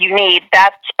what you need,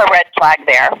 that's a red flag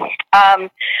there.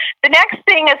 The next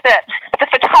thing is that the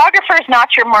photographer is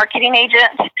not your marketing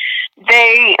agent.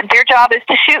 Their job is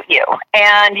to shoot you,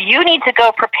 and you need to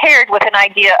go prepared with an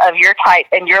idea of your type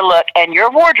and your look and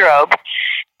your wardrobe,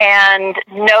 and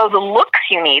know the looks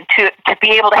you need to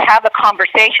be able to have a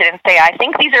conversation and say, I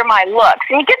think these are my looks.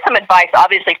 And you get some advice,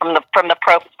 obviously, from the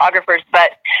pro photographers,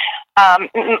 but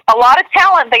a lot of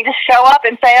talent, they just show up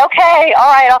and say, okay,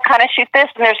 all right, I'll kind of shoot this,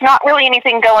 and there's not really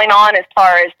anything going on as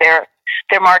far as their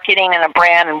marketing and a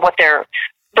brand and what the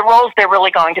roles they're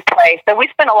really going to play. So we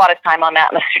spend a lot of time on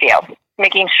that in the studio,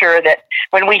 making sure that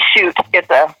when we shoot,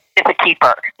 it's a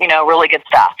keeper, really good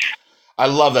stuff. I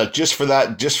love that. Just for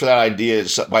that idea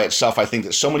by itself, I think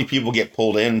that so many people get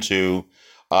pulled into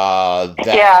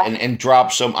that and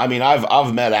drop some. I mean,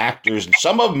 I've met actors, and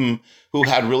some of them who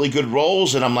had really good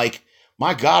roles, and I'm like,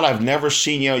 my God, I've never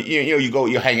seen,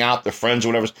 you hang out, the friends or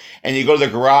whatever, and you go to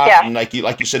the garage and like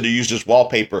you said, they used as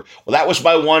wallpaper. Well, that was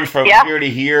my one from here to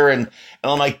here, and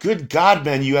I'm like, good God,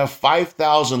 man, you have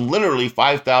literally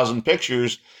 5,000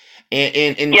 pictures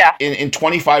in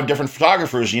 25 different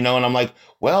photographers, and I'm like,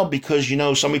 well, because,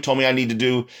 somebody told me I need to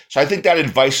do. So I think that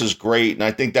advice is great. And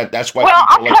I think that's why. Well,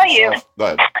 I'll tell you. Go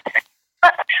ahead.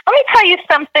 Let me tell you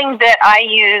something that I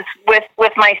use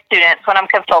with my students when I'm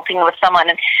consulting with someone.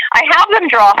 And I have them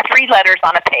draw 3 letters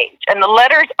on a page. And the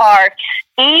letters are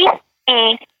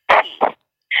EET.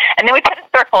 And then we put a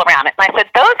circle around it. And I said,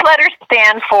 those letters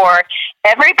stand for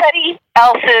everybody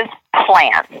else's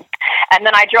plan. And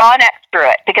then I draw an X through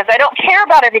it because I don't care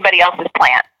about everybody else's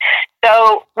plan.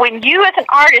 So when you as an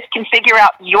artist can figure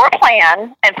out your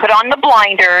plan and put on the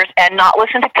blinders and not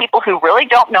listen to people who really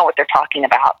don't know what they're talking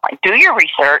about, like do your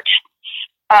research,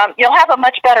 you'll have a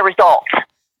much better result.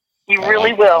 You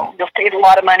really will. You'll save a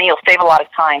lot of money. You'll save a lot of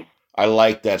time. I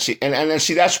like that. See, and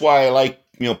that's why I like,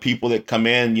 people that come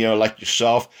in, like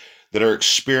yourself, that are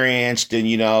experienced and,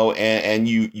 and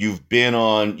you've been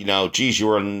on, geez, you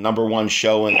were on number 1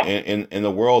 show in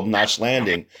the world, Knots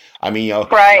Landing. I mean,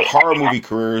 right. Your horror movie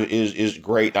career is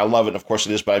great. I love it. Of course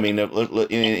it is. But I mean,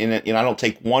 I don't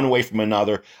take one away from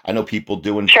another. I know people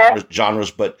doing genres,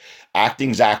 but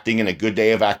acting's acting, and a good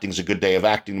day of acting is a good day of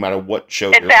acting, no matter what show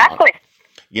you're on.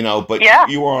 But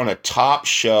you are on a top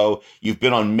show. You've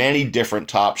been on many different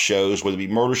top shows, whether it be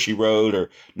Murder, She Wrote or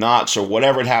Knots or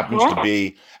whatever it happens to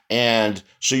be. And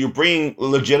so you're bringing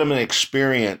legitimate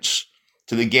experience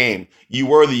to the game. You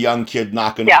were the young kid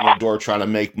knocking on the door trying to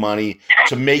make money,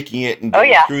 to making it and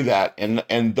getting through that.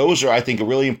 And those are, I think,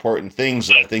 really important things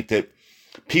that I think that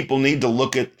people need to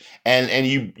look at. And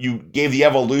you gave the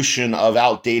evolution of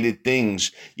outdated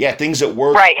things. Yeah, things that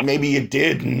worked, maybe you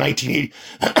did in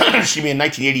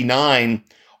 1989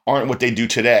 aren't what they do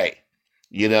today.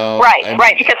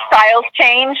 Right, because styles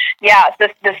change. Yeah,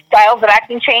 the styles of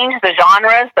acting change, the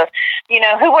genres.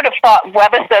 Who would have thought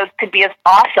webisodes could be as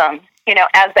awesome,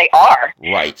 as they are?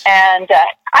 Right. And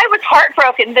I was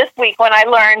heartbroken this week when I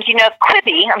learned,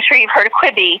 Quibi. I'm sure you've heard of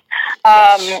Quibi.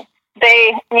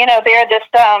 They're this.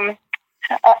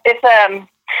 It's a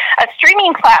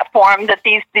streaming platform that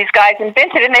these guys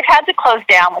invented, and they've had to close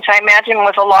down, which I imagine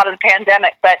was a lot of the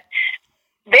pandemic, but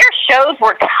their shows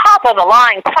were top of the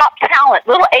line, top talent,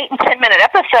 little 8 and 10 minute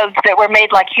episodes that were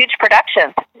made like huge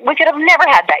productions. We could have never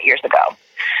had that years ago.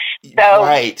 So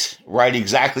right,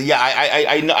 exactly. Yeah,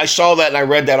 I saw that and I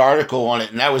read that article on it,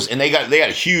 and they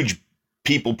got huge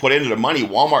people put into the money.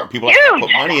 Walmart people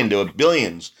put money into it,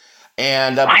 billions.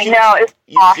 And I know, it's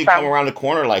awesome. You come around the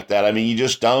corner like that. I mean, you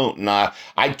just don't. And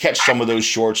I'd catch some of those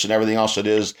shorts and everything else it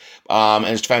is, and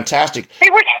it's fantastic.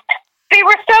 They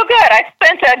were so good. I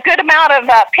spent a good amount of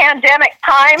pandemic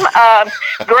time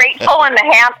grateful in the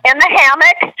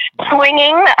hammock,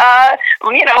 swinging,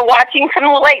 watching some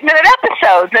late minute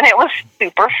episodes, and it was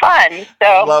super fun. So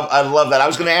I love that. I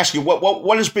was going to ask you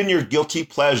what has been your guilty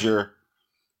pleasure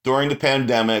during the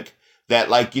pandemic that,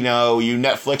 like, you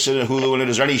Netflix it and Hulu and it.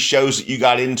 Is there any shows that you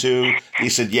got into? You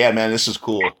said, yeah, man, this is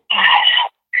cool.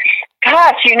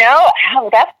 Gosh,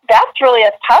 that's really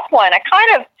a tough one.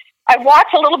 I watch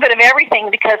a little bit of everything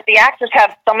because the actors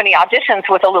have so many auditions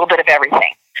with a little bit of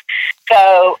everything.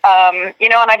 So, and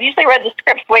I've usually read the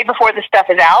scripts way before the stuff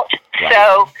is out. Right.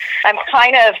 So I'm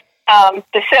kind of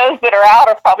The shows that are out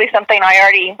are probably something I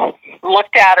already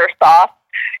looked at or saw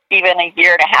even a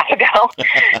year and a half ago.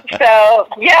 So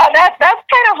yeah, that's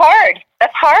kind of hard.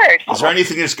 That's hard. Is there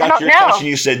anything that's got your attention?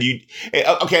 You said you.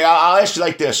 Okay, I'll ask you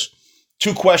like this: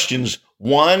 2 questions.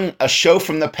 One, a show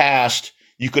from the past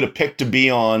you could have picked to be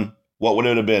on. What would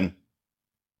it have been?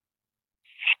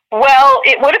 Well,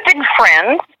 it would have been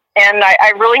Friends, and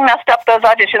I really messed up those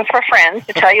auditions for Friends,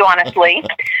 to tell you honestly.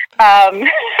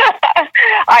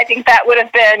 I think that would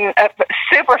have been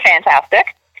super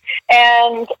fantastic.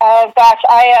 And gosh,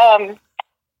 I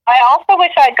also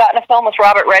wish I'd gotten a film with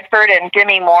Robert Redford and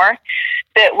Demi Moore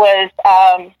that was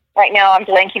right now I'm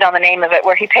blanking on the name of it,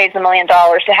 where he pays $1 million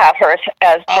to have her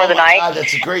as for the night. God,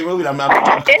 that's a great movie.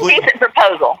 Indecent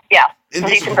Proposal. Yeah.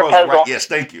 Indecent Proposal. Right. Yes,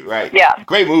 thank you. Right. Yeah.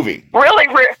 Great movie.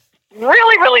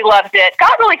 Really loved it.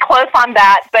 Got really close on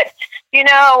that, but you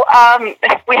know,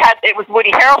 it was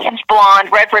Woody Harrelson's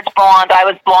blonde, Redford's blonde, I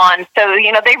was blonde, so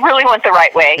you know they really went the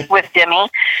right way with Demi,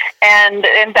 and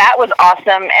that was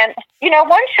awesome. And you know,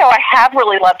 one show I have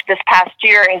really loved this past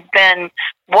year has been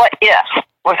What If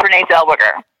with Renee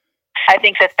Zellweger. I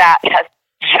think that has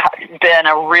just been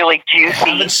a really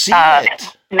juicy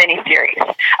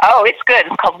miniseries. Oh, it's good.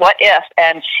 It's called What If,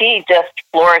 and she just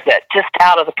floors it, just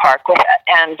out of the park with it,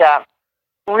 and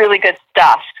really good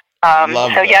stuff.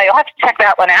 Yeah, you'll have to check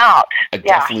that one out. I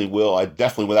definitely will. I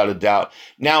definitely, without a doubt.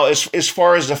 Now, as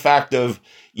far as the fact of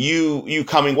you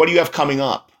coming, what do you have coming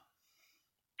up?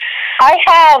 I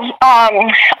have.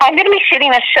 I'm going to be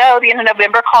shooting a show at the end of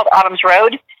November called Autumn's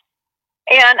Road,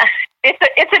 and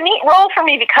it's a neat role for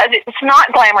me because it's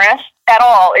not glamorous at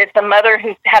all. It's a mother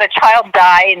who's had a child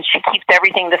die, and she keeps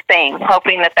everything the same,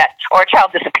 hoping that or a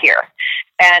child disappear,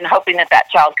 and hoping that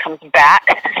child comes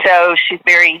back. So she's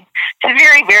very,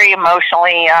 very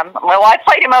emotionally. Well, I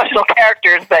played emotional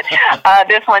characters, but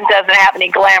this one doesn't have any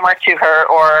glamour to her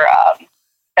or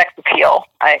sex appeal.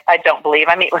 I don't believe.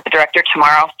 I meet with the director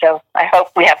tomorrow, so I hope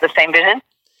we have the same vision.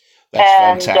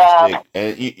 That's fantastic.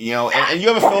 And you know, and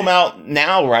you have a film out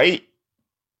now, right?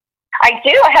 I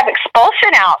do. I have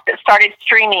Expulsion out that started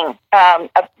streaming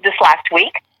this last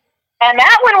week. And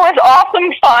that one was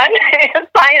awesome fun.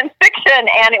 It's science fiction,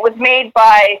 and it was made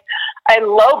by a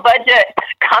low-budget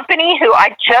company who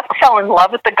I just fell in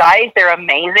love with the guys. They're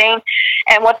amazing.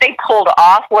 And what they pulled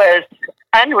off was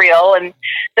unreal. And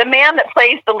the man that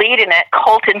plays the lead in it,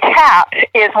 Colton Tapp,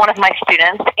 is one of my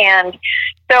students. And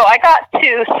so I got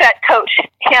to set coach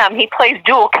him. He plays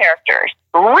dual characters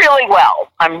really well.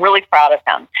 I'm really proud of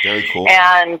him. Very cool.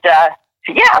 And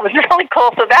yeah, it was really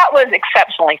cool. So that was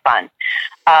exceptionally fun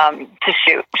to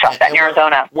shoot. Shot that in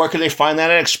Arizona. Where can they find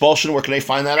that at? Expulsion, where can they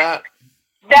find that at?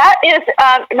 That is,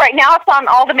 right now it's on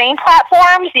all the main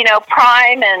platforms, you know,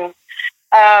 Prime and,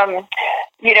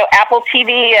 you know, Apple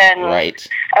TV and, right.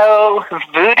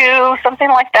 Voodoo, something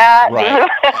like that. Right.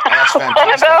 That's fantastic.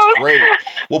 One of those. That's great.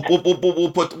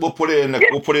 We'll put it in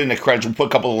the credits. We'll put a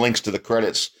couple of links to the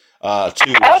credits,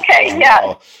 too. Okay, yeah.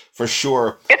 Well, for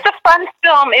sure. It's a fun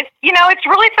film. It's, you know, it's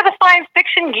really for the science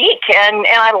fiction geek, and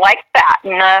I like that.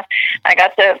 And I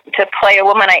got to play a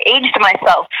woman. I aged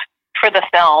myself for the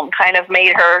film, kind of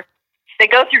made her, they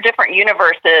go through different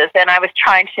universes, and I was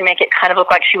trying to make it kind of look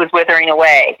like she was withering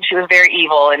away. She was very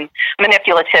evil and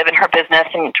manipulative in her business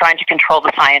and trying to control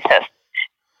the scientists.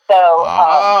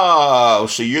 So,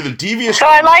 so you're the devious so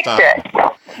one. I liked it.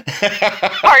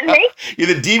 Pardon me?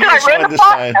 You're the devious one this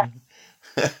time.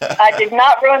 I did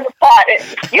not ruin the plot.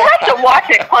 You have to watch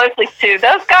it closely, too.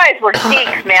 Those guys were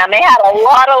geeks, man. They had a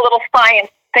lot of little science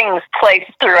things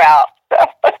placed throughout.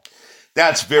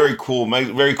 That's very cool.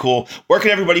 Very cool. Where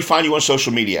can everybody find you on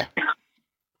social media?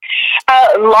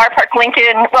 Laura Park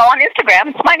Lincoln. Well, on Instagram,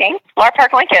 it's my name, Laura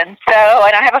Park Lincoln. So,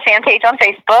 and I have a fan page on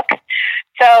Facebook.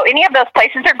 So any of those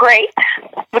places are great.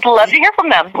 Would love to hear from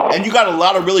them. And you got a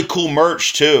lot of really cool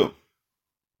merch, too.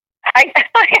 I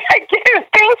do.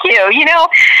 Thank you. You know,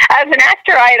 as an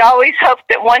actor, I had always hoped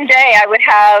that one day I would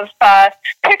have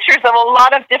pictures of a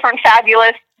lot of different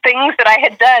fabulous things that I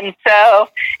had done. So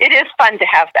it is fun to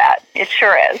have that. It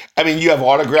sure is. I mean, you have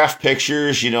autographed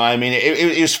pictures. You know, I mean,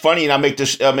 it was funny, and I'll make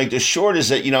this short. Is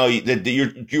that, you know, that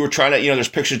you were trying to, you know, there's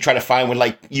pictures to try to find with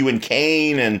like you and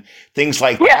Kane and things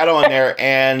like that on there.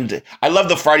 And I love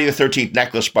the Friday the 13th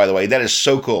necklace, by the way. That is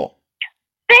so cool.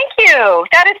 Thank you.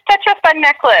 That is such a fun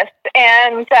necklace.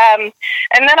 And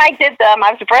then I did them.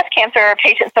 I was a breast cancer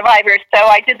patient survivor, so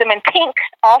I did them in pink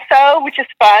also, which is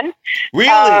fun. Really?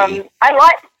 I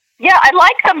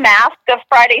like the mask of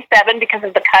Friday 7 because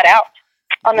of the cutout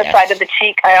on the side of the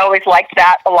cheek. I always liked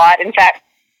that a lot. In fact,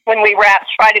 when we wrapped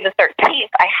Friday the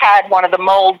 13th, I had one of the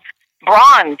molds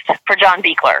bronze for John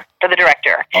Buechler, for the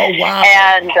director. Oh, wow.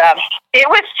 And it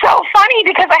was so funny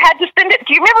because I had to send it.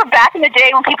 Do you remember back in the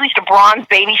day when people used to bronze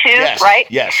baby shoes, Yes, right?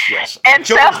 yes. And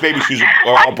children's baby shoes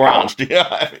are all bronzed.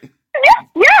 Yeah,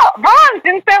 bronze.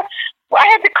 And so I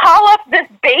had to call up this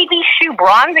baby shoe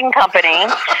bronzing company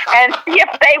and see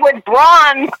if they would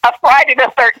bronze a Friday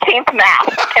the 13th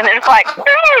mask. And it's like,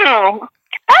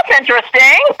 that's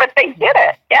interesting, but they did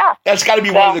it. Yeah. That's got to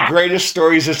be one of the greatest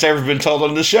stories that's ever been told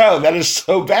on the show. That is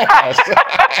so badass.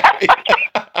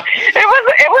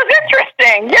 It was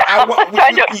interesting. Yeah.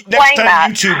 Next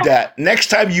time YouTube that. Next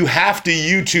time you have to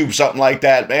YouTube something like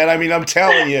that, man. I mean, I'm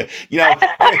telling you,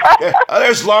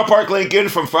 there's Laura Park Lincoln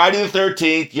from Friday the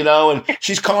 13th, and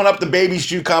she's calling up the baby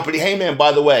shoe company. Hey, man,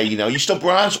 by the way, you still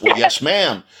bronze? Well, yes,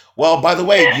 ma'am. Well, by the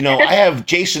way, I have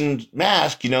Jason's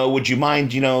mask, would you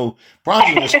mind,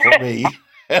 bronzing this for me?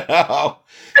 It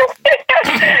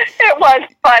was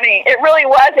funny. It really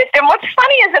was. And what's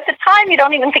funny is at the time, you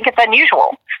don't even think it's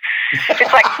unusual. It's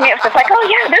like, oh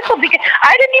yeah, this will be good.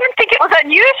 I didn't even think it was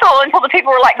unusual until the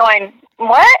people were like going,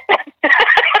 what?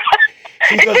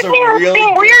 It didn't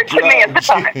seem weird to me at the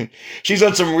time. She's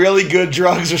on some really good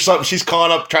drugs or something. She's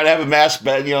calling up trying to have a mask,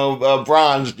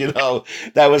 bronzed.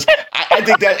 That was. I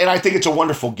think that, and I think it's a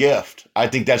wonderful gift. I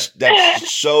think that's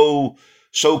so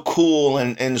cool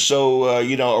and so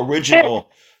original.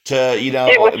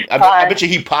 I bet you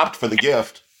he popped for the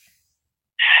gift.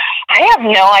 I have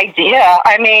no idea.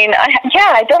 I mean,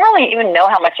 I don't really even know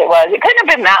how much it was. It couldn't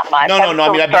have been that much. No. I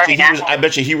mean, I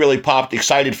bet you he really popped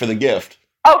excited for the gift.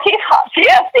 Oh, he popped.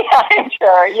 Yes, I'm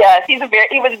sure. Yes, he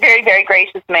was a very, very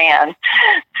gracious man.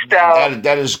 So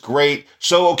that is great.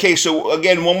 So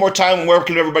again, one more time, where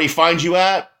can everybody find you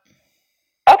at?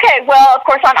 Okay, well, of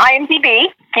course, on IMDb,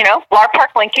 Laura Park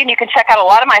Lincoln. You can check out a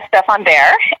lot of my stuff on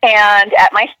there, and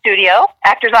at my studio,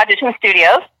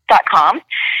 actorsauditionstudios.com.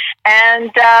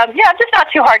 And just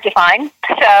not too hard to find.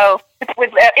 So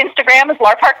with Instagram is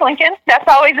Laura Park Lincoln. That's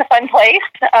always a fun place.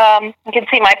 You can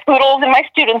see my poodles and my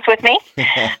students with me.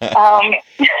 I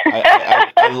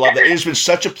love that. It has been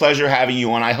such a pleasure having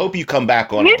you on. I hope you come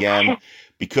back on again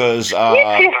because. Me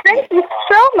too. Thank you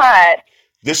so much.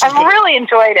 Really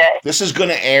enjoyed it. This is going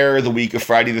to air the week of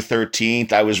Friday the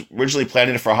 13th. I was originally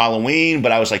planning it for Halloween,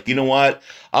 but I was like, you know what?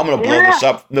 I'm going to blow this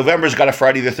up. November's got a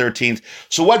Friday the 13th.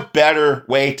 So what better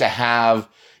way to have,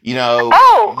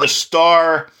 the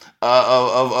star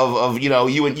of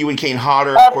you and Kane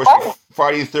Hodder, of course,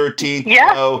 Friday the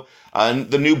 13th,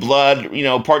 the New Blood,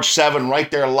 part 7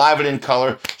 right there, live and in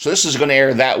color. So this is going to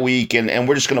air that week, and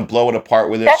we're just going to blow it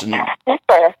apart with this.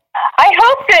 Super. I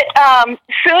hope that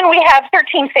soon we have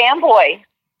 13 Fanboy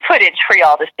footage for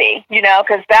y'all to see,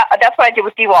 because that's what I did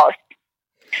with you all.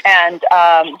 And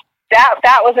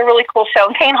that was a really cool show.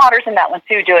 And Kane Hodder's in that one,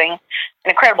 too, doing an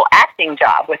incredible acting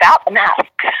job without the mask.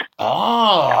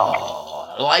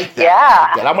 Oh, I like that. Yeah. I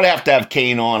like that. I'm going to have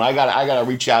Kane on. I got to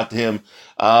reach out to him.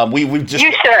 We've just,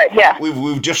 you should, yeah.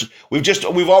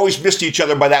 We've always missed each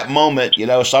other by that moment,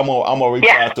 so I'm gonna reach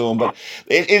out to him. But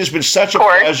it has been such a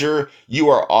pleasure. You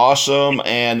are awesome.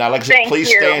 And like I said, please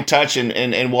stay in touch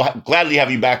and we'll gladly have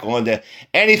you back on to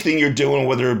anything you're doing,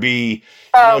 whether it be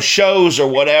shows or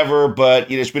whatever.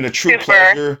 But it's been a true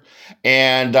pleasure.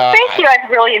 And thank you. I've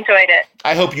really enjoyed it.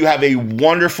 I hope you have a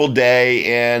wonderful day,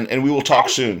 and we will talk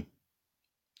soon.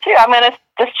 Too. I'm gonna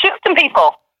just shoot some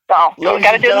people. So, ladies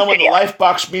and gentlemen, the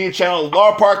Lifebox Media Channel,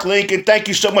 Laura Park Lincoln, thank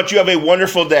you so much. You have a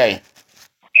wonderful day.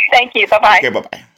 Thank you. Bye-bye. Okay, bye-bye.